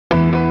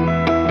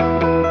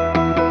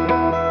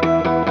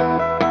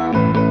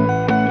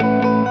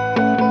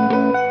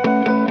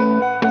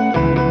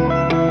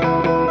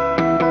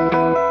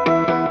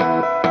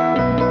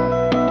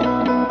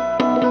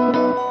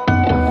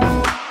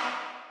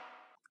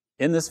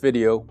In this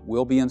video,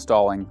 we'll be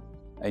installing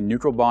a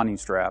neutral bonding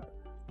strap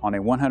on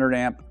a 100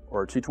 amp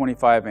or a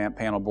 225 amp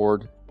panel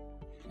board,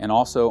 and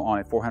also on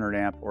a 400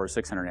 amp or a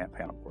 600 amp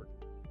panel board.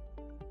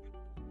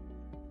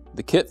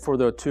 The kit for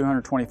the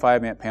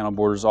 225 amp panel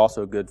board is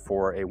also good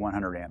for a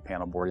 100 amp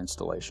panel board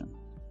installation.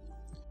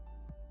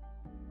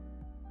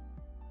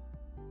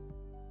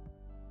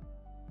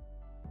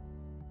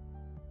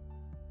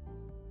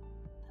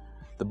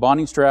 The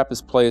bonding strap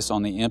is placed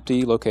on the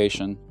empty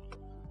location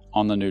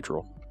on the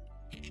neutral.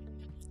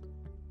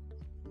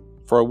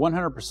 For a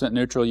 100%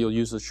 neutral, you'll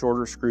use the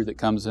shorter screw that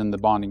comes in the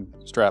bonding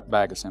strap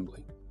bag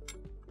assembly.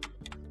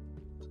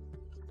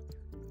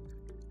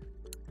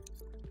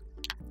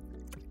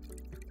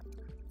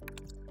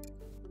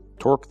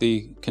 Torque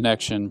the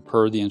connection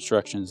per the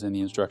instructions in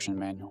the instruction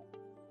manual.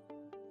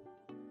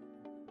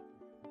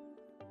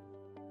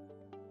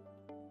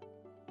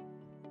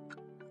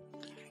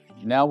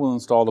 Now we'll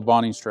install the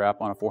bonding strap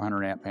on a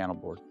 400 amp panel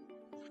board.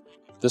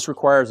 This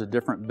requires a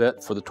different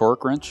bit for the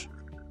torque wrench.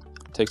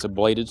 It takes a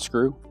bladed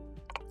screw.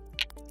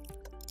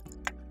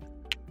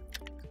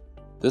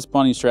 This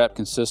bonding strap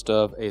consists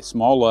of a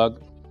small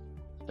lug,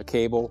 a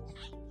cable,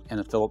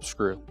 and a Phillips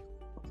screw.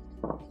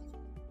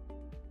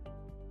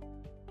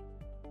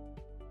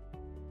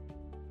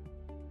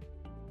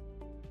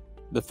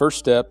 The first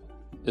step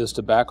is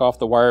to back off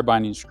the wire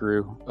binding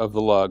screw of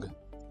the lug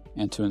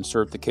and to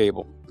insert the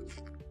cable.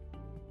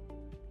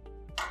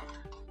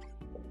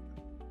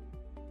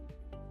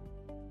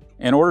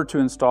 In order to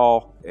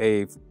install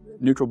a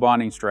neutral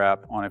bonding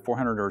strap on a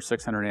 400 or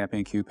 600 amp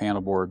NQ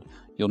panel board,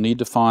 you'll need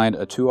to find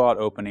a 2/0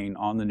 opening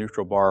on the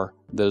neutral bar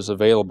that is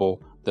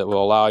available that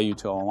will allow you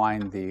to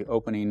align the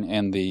opening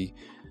and the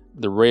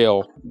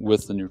rail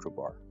with the neutral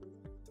bar.